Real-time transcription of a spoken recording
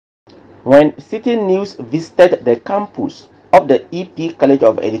When Citi News visited the campus of the EP College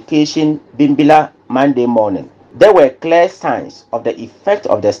of Education, Bimbilla, Monday morning, there were clear signs of the effect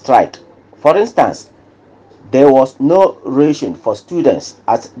of the strike. For instance, there was no ration for students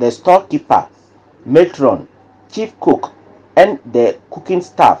as the storekeeper, matron, chief cook, and the cooking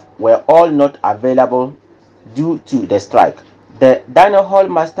staff were all not available due to the strike. The dining hall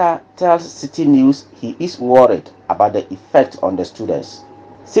master tells Citi News he is worried about the effect on the students.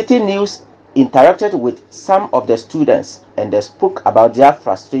 Citi News interacted with some of the students and they spoke about their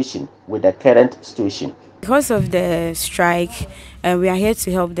frustration with the current situation. Because of the strike, we are here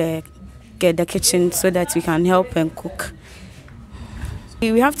to help get the kitchen so that we can help and cook.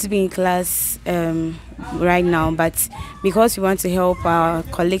 We have to be in class right now, but because we want to help our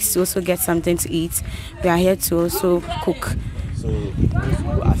colleagues to also get something to eat, we are here to also cook. So you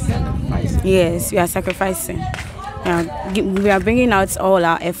are sacrificing? Yes, we are sacrificing. We are bringing out all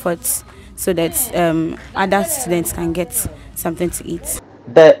our efforts so that other students can get something to eat.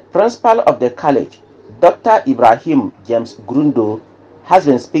 The principal of the college, Dr. Ibrahim James Grundo, has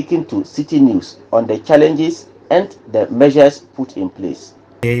been speaking to Citi News on the challenges and the measures put in place.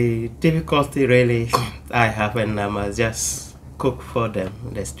 The difficulty really I have when I must just cook for them,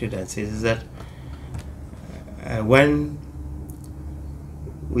 the students, is that when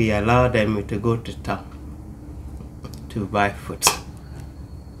we allow them to go to town to buy food,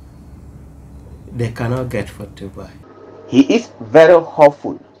 they cannot get food to buy. He is very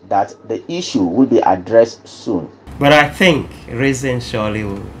hopeful that the issue will be addressed soon. But I think reason surely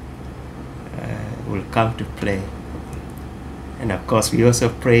will come to play. And of course, we also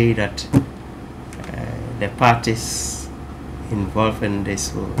pray that the parties involved in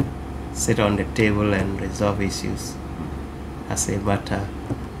this will sit on the table and resolve issues as a matter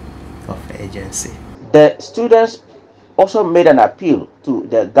of urgency. The students also made an appeal to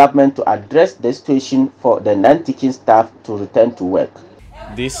the government to address the situation for the non-teaching staff to return to work.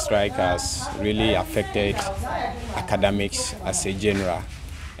 This strike has really affected academics as a general.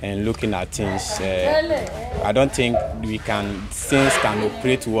 And looking at things, I don't think things can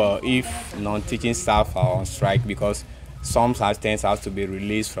operate well if non-teaching staff are on strike, because some things have to be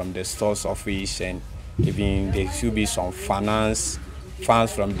released from the source office, and even there should be some funds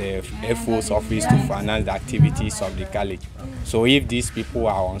from the FO's office to finance the activities of the college. So if these people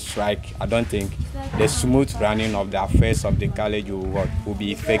are on strike, I don't think the smooth running of the affairs of the college will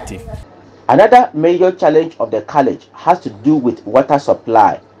be effective. Another major challenge of the college has to do with water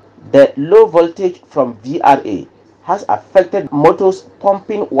supply. The low voltage from VRA has affected motors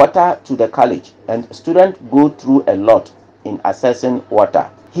pumping water to the college, and students go through a lot in accessing water.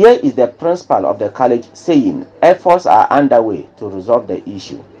 Here is the principal of the college saying efforts are underway to resolve the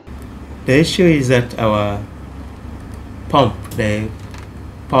issue. The issue is that our pump, the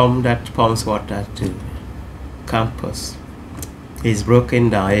pump that pumps water to campus, is broken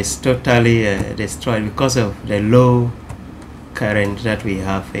down. It's totally destroyed because of the low current that we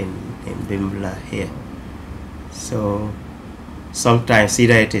have in Bimbilla here. So sometimes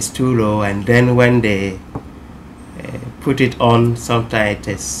either it is too low, and then when they put it on, sometimes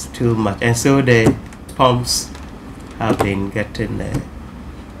it is too much, and so the pumps have been getting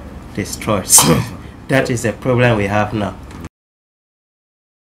destroyed. So that is the problem we have now.